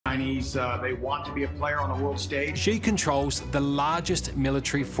Chinese, they want to be a player on the world stage. She controls the largest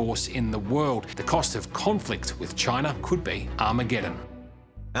military force in the world. The cost of conflict with China could be Armageddon.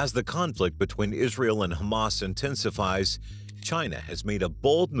 As the conflict between Israel and Hamas intensifies, China has made a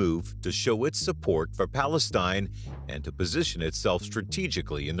bold move to show its support for Palestine and to position itself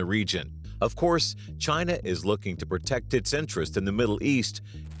strategically in the region. Of course, China is looking to protect its interest in the Middle East,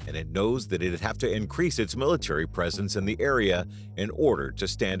 and it knows that it'd have to increase its military presence in the area in order to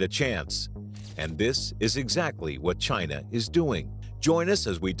stand a chance. And this is exactly what China is doing. Join us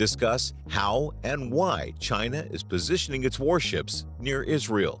as we discuss how and why China is positioning its warships near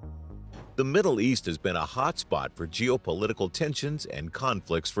Israel. The Middle East has been a hotspot for geopolitical tensions and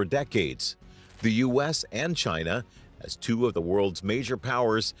conflicts for decades. The U.S. and China, as two of the world's major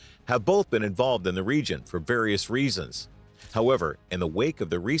powers, have both been involved in the region for various reasons. However, in the wake of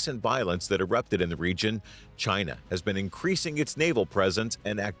the recent violence that erupted in the region, China has been increasing its naval presence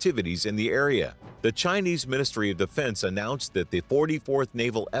and activities in the area. The Chinese Ministry of Defense announced that the 44th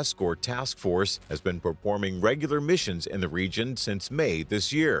Naval Escort Task Force has been performing regular missions in the region since May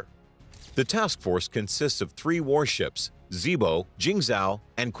this year. The task force consists of 3 warships, Zibo, Jingzhou,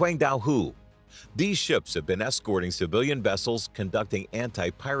 and Quangdaohu. These ships have been escorting civilian vessels, conducting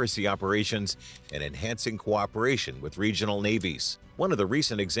anti-piracy operations, and enhancing cooperation with regional navies. One of the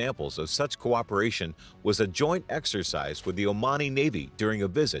recent examples of such cooperation was a joint exercise with the Omani Navy during a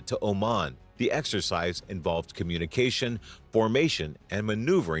visit to Oman. The exercise involved communication, formation, and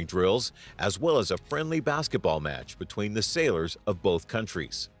maneuvering drills, as well as a friendly basketball match between the sailors of both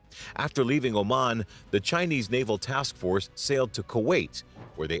countries. After leaving Oman, the Chinese Naval Task Force sailed to Kuwait,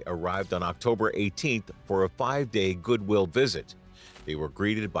 where they arrived on October 18th for a 5-day goodwill visit. They were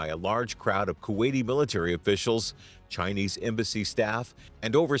greeted by a large crowd of Kuwaiti military officials, Chinese embassy staff,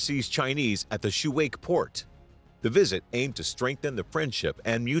 and overseas Chinese at the Shuwaikh port. The visit aimed to strengthen the friendship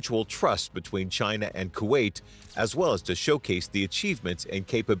and mutual trust between China and Kuwait, as well as to showcase the achievements and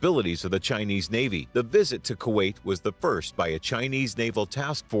capabilities of the Chinese Navy. The visit to Kuwait was the first by a Chinese naval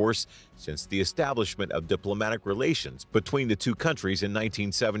task force since the establishment of diplomatic relations between the two countries in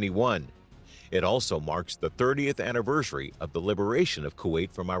 1971. It also marks the 30th anniversary of the liberation of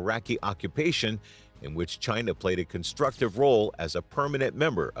Kuwait from Iraqi occupation, in which China played a constructive role as a permanent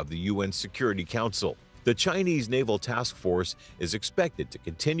member of the UN Security Council. The Chinese Naval Task Force is expected to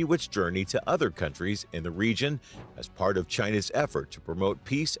continue its journey to other countries in the region as part of China's effort to promote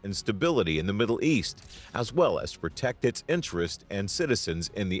peace and stability in the Middle East, as well as to protect its interests and citizens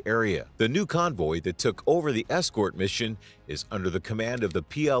in the area. The new convoy that took over the escort mission is under the command of the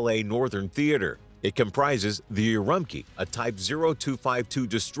PLA Northern Theater. It comprises the Urumqi, a Type 0252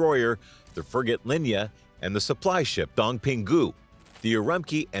 destroyer, the frigate Linya, and the supply ship Dongpinggu. The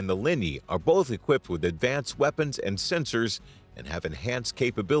Urumqi and the Linyi are both equipped with advanced weapons and sensors and have enhanced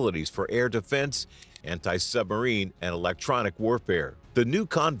capabilities for air defense, anti-submarine, and electronic warfare. The new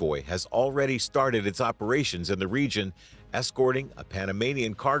convoy has already started its operations in the region, escorting a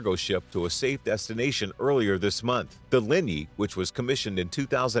Panamanian cargo ship to a safe destination earlier this month. The Linyi, which was commissioned in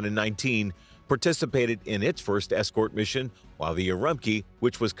 2019, participated in its first escort mission, while the Urumqi,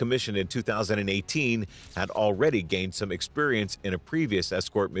 which was commissioned in 2018, had already gained some experience in a previous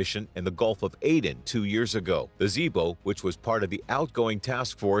escort mission in the Gulf of Aden 2 years ago. The Zibo, which was part of the outgoing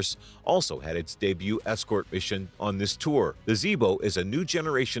task force, also had its debut escort mission on this tour. The Zibo is a new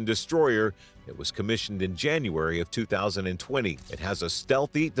generation destroyer that was commissioned in January of 2020. It has a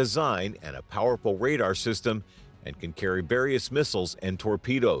stealthy design and a powerful radar system, and can carry various missiles and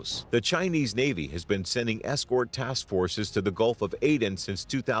torpedoes. The Chinese Navy has been sending escort task forces to the Gulf of Aden since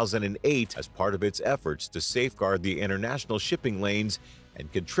 2008 as part of its efforts to safeguard the international shipping lanes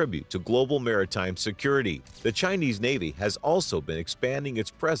and contribute to global maritime security. The Chinese Navy has also been expanding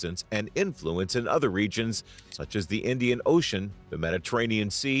its presence and influence in other regions such as the Indian Ocean, the Mediterranean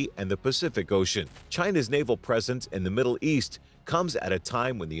Sea, and the Pacific Ocean. China's naval presence in the Middle East comes at a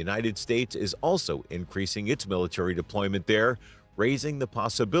time when the United States is also increasing its military deployment there, raising the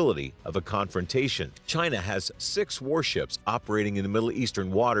possibility of a confrontation. China has 6 warships operating in the Middle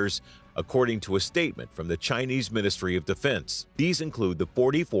Eastern waters, according to a statement from the Chinese Ministry of Defense. These include the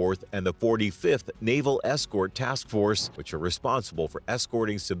 44th and the 45th Naval Escort Task Force, which are responsible for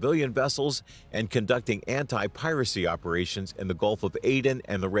escorting civilian vessels and conducting anti-piracy operations in the Gulf of Aden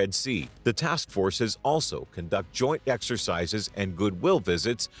and the Red Sea. The task forces also conduct joint exercises and goodwill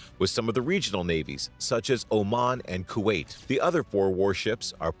visits with some of the regional navies, such as Oman and Kuwait. The other 4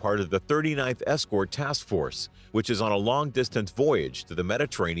 warships are part of the 39th Escort Task Force, which is on a long-distance voyage to the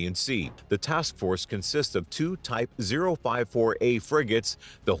Mediterranean Sea. The task force consists of 2 Type 054A frigates,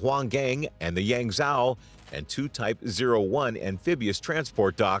 the Huanggang and the Yangzhou, and 2 Type 01 amphibious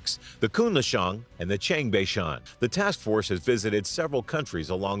transport docks, the Kunlashang and the Changbaishan. The task force has visited several countries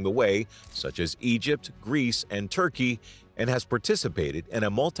along the way, such as Egypt, Greece, and Turkey, and has participated in a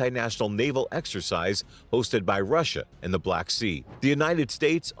multinational naval exercise hosted by Russia in the Black Sea. The United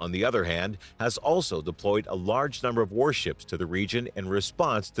States, on the other hand, has also deployed a large number of warships to the region in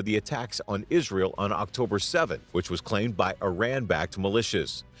response to the attacks on Israel on October 7, which was claimed by Iran-backed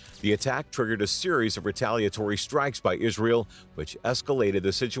militias. The attack triggered a series of retaliatory strikes by Israel, which escalated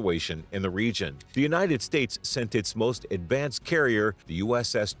the situation in the region. The United States sent its most advanced carrier, the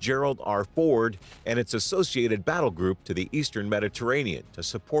USS Gerald R. Ford, and its associated battle group to the eastern Mediterranean to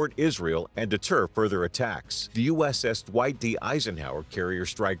support Israel and deter further attacks. The USS Dwight D. Eisenhower Carrier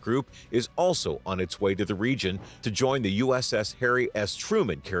Strike Group is also on its way to the region to join the USS Harry S.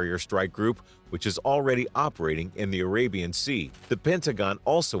 Truman Carrier Strike Group, which is already operating in the Arabian Sea. The Pentagon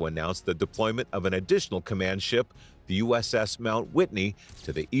also announced the deployment of an additional command ship, the USS Mount Whitney,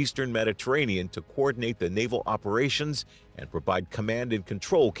 to the eastern Mediterranean to coordinate the naval operations and provide command and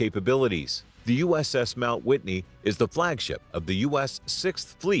control capabilities. The USS Mount Whitney is the flagship of the U.S.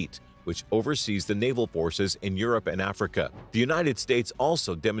 6th Fleet, which oversees the naval forces in Europe and Africa. The United States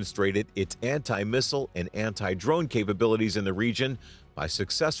also demonstrated its anti-missile and anti-drone capabilities in the region by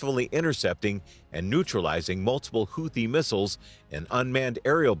successfully intercepting and neutralizing multiple Houthi missiles and unmanned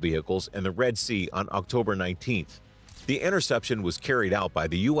aerial vehicles in the Red Sea on October 19th. The interception was carried out by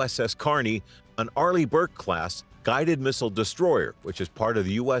the USS Carney, an Arleigh Burke-class guided missile destroyer, which is part of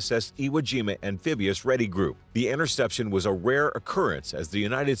the USS Iwo Jima Amphibious Ready Group. The interception was a rare occurrence as the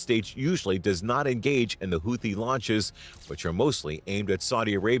United States usually does not engage in the Houthi launches, which are mostly aimed at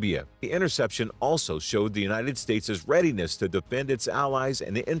Saudi Arabia. The interception also showed the United States' readiness to defend its allies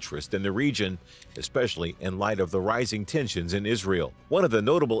and interest in the region, especially in light of the rising tensions in Israel. One of the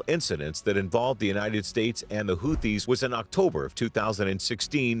notable incidents that involved the United States and the Houthis was in October of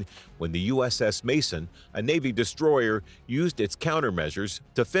 2016, when the USS Mason, a Navy destroyer, used its countermeasures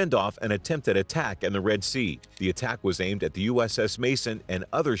to fend off an attempted attack in the Red Sea. The attack was aimed at the USS Mason and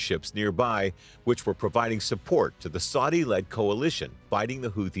other ships nearby, which were providing support to the Saudi-led coalition fighting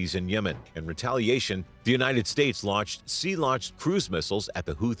the Houthis in Yemen. In retaliation, the United States launched sea-launched cruise missiles at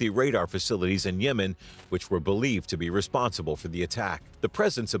the Houthi radar facilities in Yemen, which were believed to be responsible for the attack. The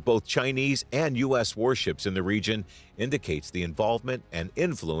presence of both Chinese and U.S. warships in the region indicates the involvement and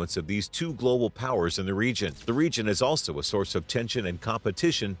influence of these two global powers in the region. The region is also a source of tension and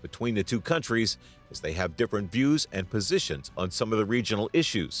competition between the two countries, as they have different views and positions on some of the regional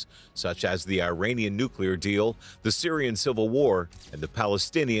issues, such as the Iranian nuclear deal, the Syrian civil war, and the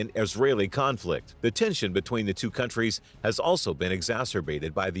Palestinian-Israeli conflict. The tension between the two countries has also been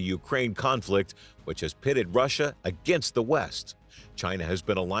exacerbated by the Ukraine conflict, which has pitted Russia against the West. China has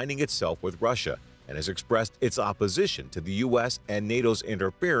been aligning itself with Russia and has expressed its opposition to the U.S. and NATO's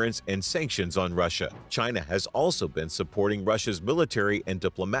interference and sanctions on Russia. China has also been supporting Russia's military and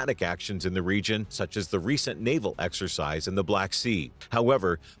diplomatic actions in the region, such as the recent naval exercise in the Black Sea.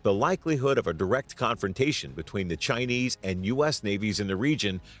 However, the likelihood of a direct confrontation between the Chinese and U.S. navies in the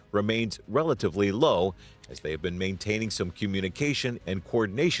region remains relatively low, as they have been maintaining some communication and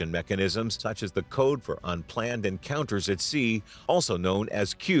coordination mechanisms such as the Code for Unplanned Encounters at Sea, also known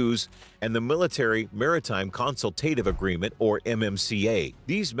as CUES, and the Military Maritime Consultative Agreement, or MMCA.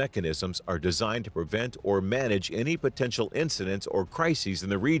 These mechanisms are designed to prevent or manage any potential incidents or crises in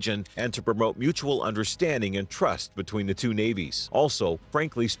the region and to promote mutual understanding and trust between the two navies. Also,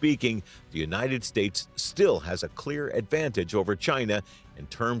 frankly speaking, the United States still has a clear advantage over China in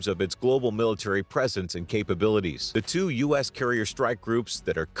terms of its global military presence and capabilities. The two U.S. carrier strike groups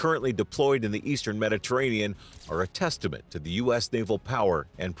that are currently deployed in the eastern Mediterranean are a testament to the U.S. naval power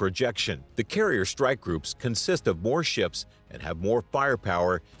and projection. The carrier strike groups consist of more ships and have more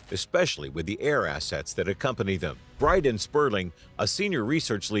firepower, especially with the air assets that accompany them. Bryden Sperling, a senior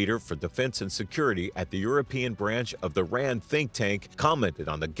research leader for defense and security at the European branch of the RAND think tank, commented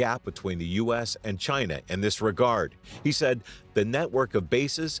on the gap between the U.S. and China in this regard. He said, "The network of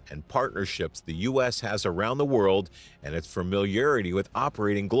bases and partnerships the U.S. has around the world and its familiarity with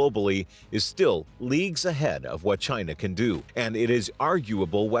operating globally is still leagues ahead of what China can do, and it is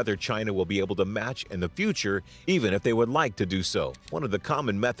arguable whether China will be able to match in the future, even if they would like to do so." One of the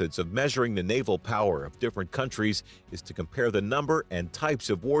common methods of measuring the naval power of different countries is to compare the number and types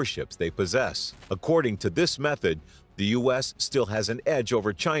of warships they possess. According to this method, the U.S. still has an edge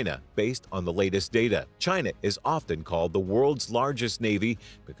over China based on the latest data. China is often called the world's largest navy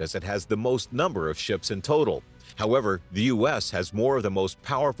because it has the most number of ships in total. However, the U.S. has more of the most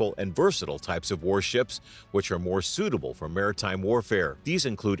powerful and versatile types of warships, which are more suitable for maritime warfare. These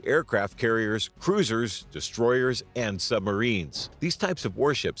include aircraft carriers, cruisers, destroyers, and submarines. These types of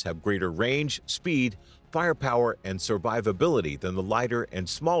warships have greater range, speed, firepower, and survivability than the lighter and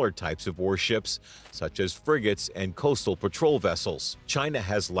smaller types of warships, such as frigates and coastal patrol vessels. China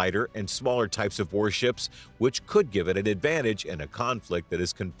has lighter and smaller types of warships, which could give it an advantage in a conflict that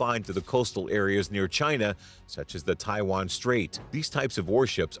is confined to the coastal areas near China, such as the Taiwan Strait. These types of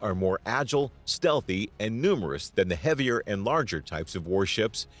warships are more agile, stealthy, and numerous than the heavier and larger types of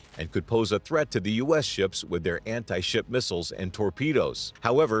warships, and could pose a threat to the U.S. ships with their anti-ship missiles and torpedoes.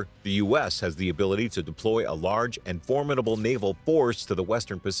 However, the U.S. has the ability to deploy a large and formidable naval force to the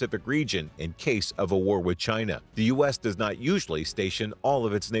Western Pacific region in case of a war with China. The U.S. does not usually station all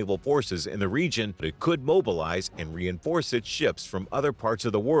of its naval forces in the region, but it could mobilize and reinforce its ships from other parts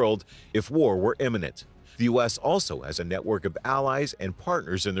of the world if war were imminent. The U.S. also has a network of allies and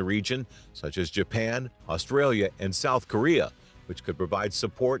partners in the region, such as Japan, Australia, and South Korea, which could provide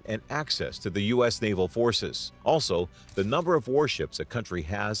support and access to the U.S. naval forces. Also, the number of warships a country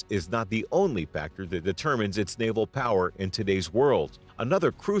has is not the only factor that determines its naval power in today's world.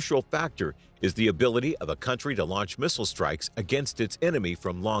 Another crucial factor is the ability of a country to launch missile strikes against its enemy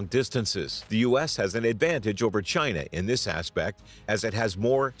from long distances. The U.S. has an advantage over China in this aspect, as it has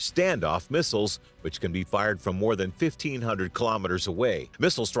more standoff missiles, which can be fired from more than 1,500 kilometers away.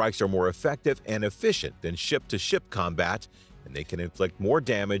 Missile strikes are more effective and efficient than ship-to-ship combat, and they can inflict more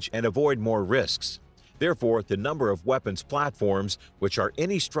damage and avoid more risks. Therefore, the number of weapons platforms, which are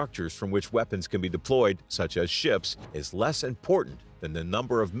any structures from which weapons can be deployed, such as ships, is less important than the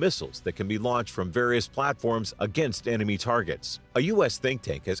number of missiles that can be launched from various platforms against enemy targets. A U.S. think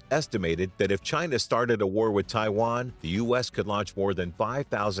tank has estimated that if China started a war with Taiwan, the U.S. could launch more than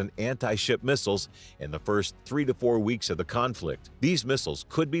 5,000 anti-ship missiles in the first 3 to 4 weeks of the conflict. These missiles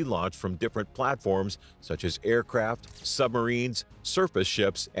could be launched from different platforms such as aircraft, submarines, surface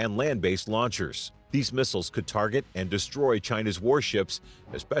ships, and land-based launchers. These missiles could target and destroy China's warships,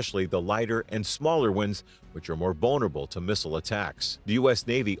 especially the lighter and smaller ones, which are more vulnerable to missile attacks. The U.S.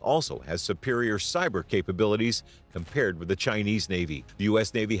 Navy also has superior cyber capabilities compared with the Chinese Navy. The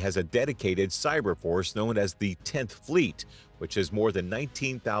U.S. Navy has a dedicated cyber force known as the 10th Fleet, which has more than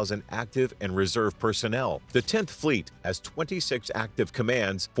 19,000 active and reserve personnel. The 10th Fleet has 26 active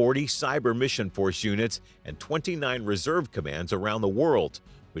commands, 40 cyber mission force units, and 29 reserve commands around the world,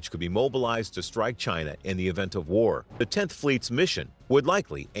 which could be mobilized to strike China in the event of war. The 10th Fleet's mission would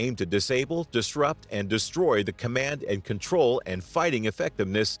likely aim to disable, disrupt, and destroy the command and control and fighting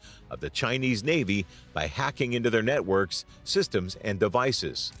effectiveness of the Chinese Navy by hacking into their networks, systems, and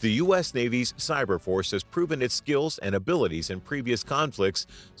devices. The U.S. Navy's cyber force has proven its skills and abilities in previous conflicts,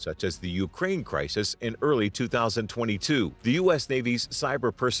 such as the Ukraine crisis in early 2022. The U.S. Navy's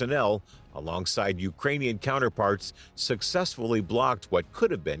cyber personnel, alongside Ukrainian counterparts, successfully blocked what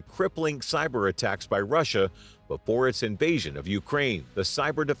could have been crippling cyber attacks by Russia before its invasion of Ukraine. The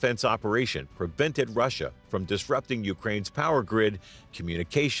cyber defense operation prevented Russia from disrupting Ukraine's power grid,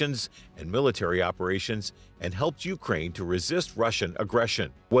 communications, and military operations, and helped Ukraine to resist Russian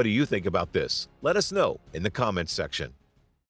aggression. What do you think about this? Let us know in the comments section.